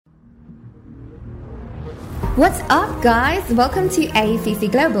What's up, guys? Welcome to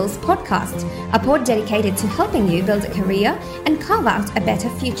AECC Global's podcast, a pod dedicated to helping you build a career and carve out a better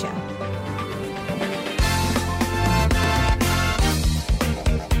future.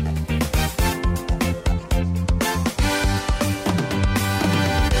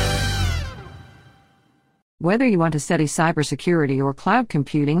 Whether you want to study cybersecurity or cloud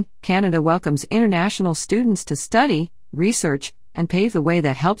computing, Canada welcomes international students to study, research, and pave the way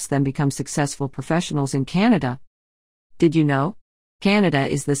that helps them become successful professionals in Canada. Did you know? Canada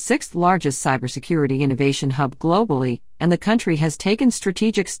is the sixth largest cybersecurity innovation hub globally, and the country has taken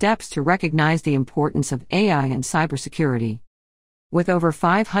strategic steps to recognize the importance of AI and cybersecurity. With over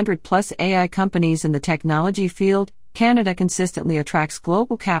 500 plus AI companies in the technology field, Canada consistently attracts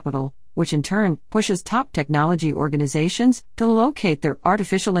global capital, which in turn pushes top technology organizations to locate their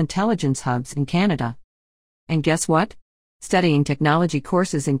artificial intelligence hubs in Canada. And guess what? Studying technology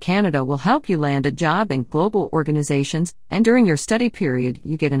courses in Canada will help you land a job in global organizations, and during your study period,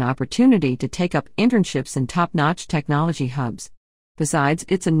 you get an opportunity to take up internships in top-notch technology hubs. Besides,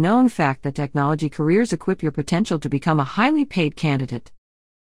 it's a known fact that technology careers equip your potential to become a highly paid candidate.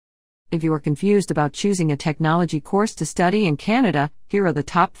 If you are confused about choosing a technology course to study in Canada, here are the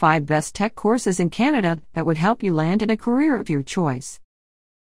top 5 best tech courses in Canada that would help you land in a career of your choice.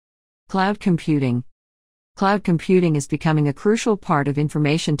 Cloud computing. Cloud computing is becoming a crucial part of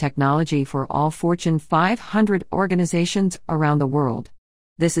information technology for all Fortune 500 organizations around the world.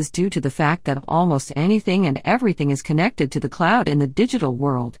 This is due to the fact that almost anything and everything is connected to the cloud in the digital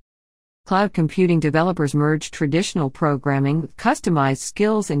world. Cloud computing developers merge traditional programming with customized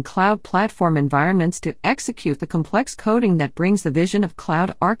skills in cloud platform environments to execute the complex coding that brings the vision of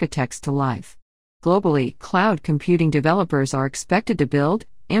cloud architects to life. Globally, cloud computing developers are expected to build,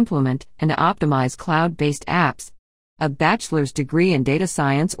 implement, and optimize cloud-based apps. A bachelor's degree in data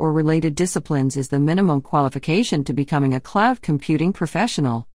science or related disciplines is the minimum qualification to becoming a cloud computing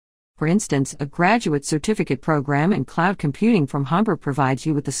professional. For instance, a graduate certificate program in cloud computing from Humber provides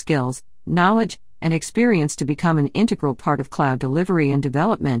you with the skills, knowledge, and experience to become an integral part of cloud delivery and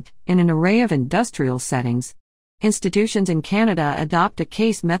development in an array of industrial settings. Institutions in Canada adopt a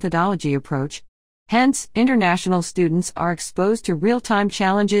case methodology approach. Hence, international students are exposed to real-time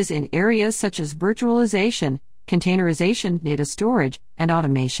challenges in areas such as virtualization, containerization, data storage, and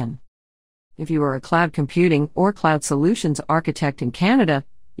automation. If you are a cloud computing or cloud solutions architect in Canada,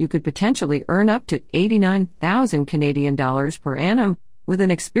 you could potentially earn up to 89,000 Canadian dollars per annum with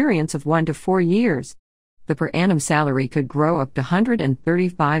an experience of 1 to 4 years. The per annum salary could grow up to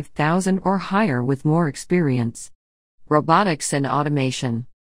 135,000 or higher with more experience. Robotics and automation.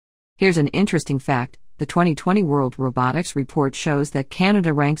 Here's an interesting fact. The 2020 World Robotics Report shows that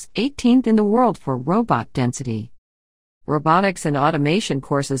Canada ranks 18th in the world for robot density. Robotics and automation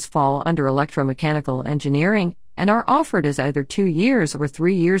courses fall under electromechanical engineering and are offered as either 2 years or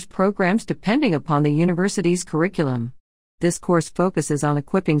 3 years programs depending upon the university's curriculum. This course focuses on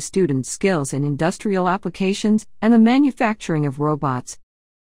equipping students' skills in industrial applications and the manufacturing of robots.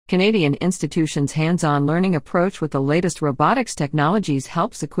 Canadian institutions' hands-on learning approach with the latest robotics technologies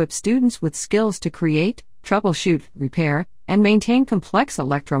helps equip students with skills to create, troubleshoot, repair, and maintain complex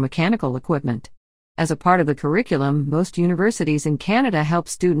electromechanical equipment. As a part of the curriculum, most universities in Canada help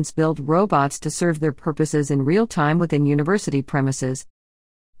students build robots to serve their purposes in real time within university premises.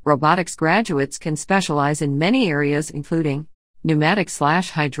 Robotics graduates can specialize in many areas including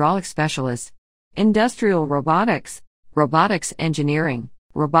pneumatic/hydraulic specialists, industrial robotics, robotics engineering,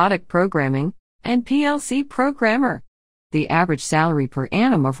 robotic programming, and PLC programmer. The average salary per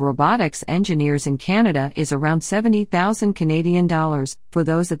annum of robotics engineers in Canada is around 70,000 Canadian dollars for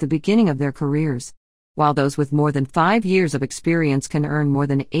those at the beginning of their careers, while those with more than 5 years of experience can earn more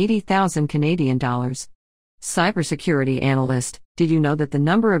than 80,000 Canadian dollars. Cybersecurity analyst. Did you know that the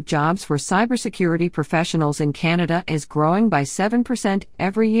number of jobs for cybersecurity professionals in Canada is growing by 7%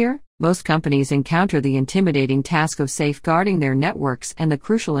 every year? Most companies encounter the intimidating task of safeguarding their networks and the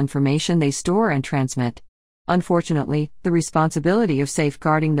crucial information they store and transmit. Unfortunately, the responsibility of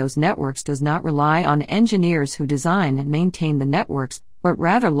safeguarding those networks does not rely on engineers who design and maintain the networks, but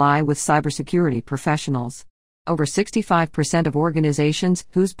rather lie with cybersecurity professionals. Over 65% of organizations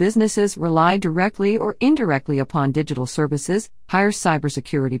whose businesses rely directly or indirectly upon digital services hire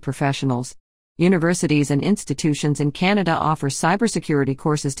cybersecurity professionals. Universities and institutions in Canada offer cybersecurity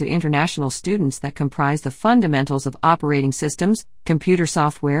courses to international students that comprise the fundamentals of operating systems, computer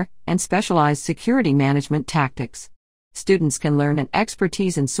software, and specialized security management tactics. Students can learn an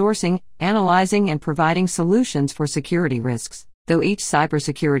expertise in sourcing, analyzing, and providing solutions for security risks. Though each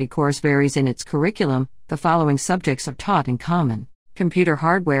cybersecurity course varies in its curriculum, the following subjects are taught in common: computer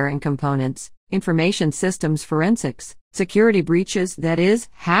hardware and components, information systems forensics, security breaches, that is,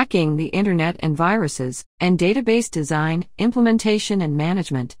 hacking the internet and viruses, and database design, implementation, and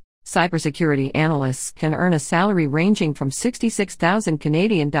management. Cybersecurity analysts can earn a salary ranging from 66,000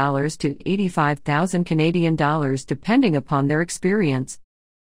 Canadian dollars to 85,000 Canadian dollars depending upon their experience.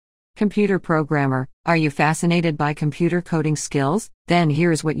 Computer programmer. Are you fascinated by computer coding skills? Then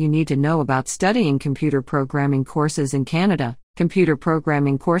here's what you need to know about studying computer programming courses in Canada. Computer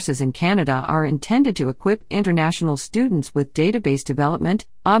programming courses in Canada are intended to equip international students with database development,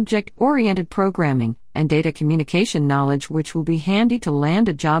 object-oriented programming, and data communication knowledge, which will be handy to land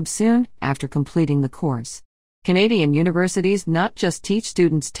a job soon after completing the course. Canadian universities not just teach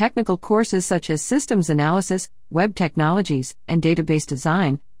students technical courses such as systems analysis, web technologies, and database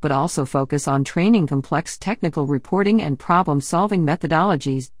design, but also focus on training complex technical reporting and problem-solving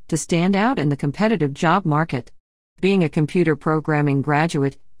methodologies to stand out in the competitive job market. Being a computer programming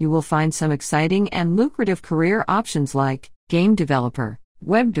graduate, you will find some exciting and lucrative career options like game developer,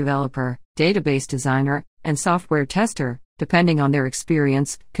 web developer, database designer, and software tester. Depending on their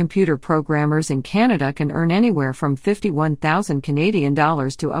experience, computer programmers in Canada can earn anywhere from 51,000 Canadian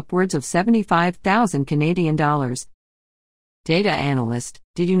dollars to upwards of 75,000 Canadian dollars. Data analyst.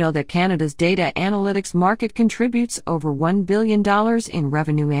 Did you know that Canada's data analytics market contributes over $1 billion in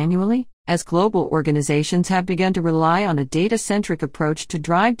revenue annually? As global organizations have begun to rely on a data-centric approach to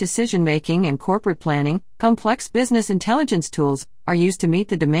drive decision-making and corporate planning, complex business intelligence tools are used to meet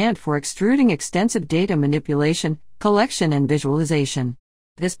the demand for extruding extensive data manipulation, collection, and visualization.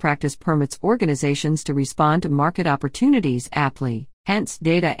 This practice permits organizations to respond to market opportunities aptly. Hence,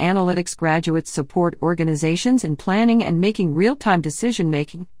 data analytics graduates support organizations in planning and making real-time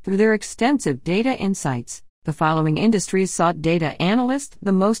decision-making through their extensive data insights. The following industries sought data analysts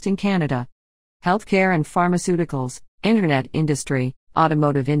the most in Canada: healthcare and pharmaceuticals, internet industry,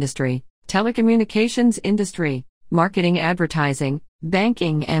 automotive industry, telecommunications industry, marketing advertising,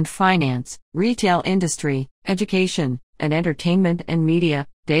 banking and finance, retail industry, education, and entertainment and media.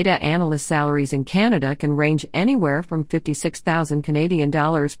 Data analyst salaries in Canada can range anywhere from 56,000 Canadian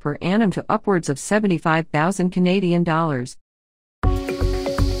dollars per annum to upwards of 75,000 Canadian dollars.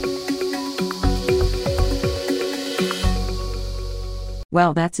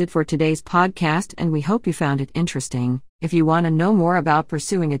 Well, that's it for today's podcast, and we hope you found it interesting. If you want to know more about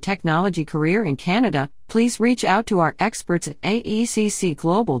pursuing a technology career in Canada, please reach out to our experts at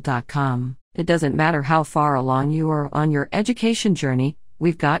aeccglobal.com. It doesn't matter how far along you are on your education journey,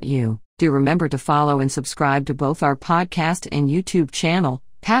 we've got you. Do remember to follow and subscribe to both our podcast and YouTube channel,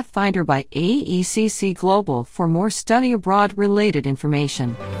 Pathfinder by AECC Global, for more study abroad related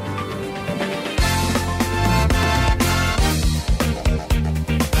information.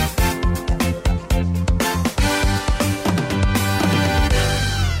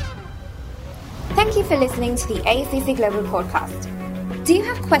 Thank you for listening to the AECC Global podcast. Do you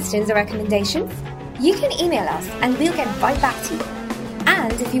have questions or recommendations? You can email us and we'll get right back to you.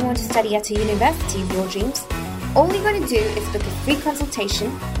 And if you want to study at a university of your dreams, all you got to do is book a free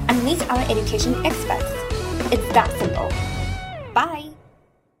consultation and meet our education experts. It's that simple. Bye!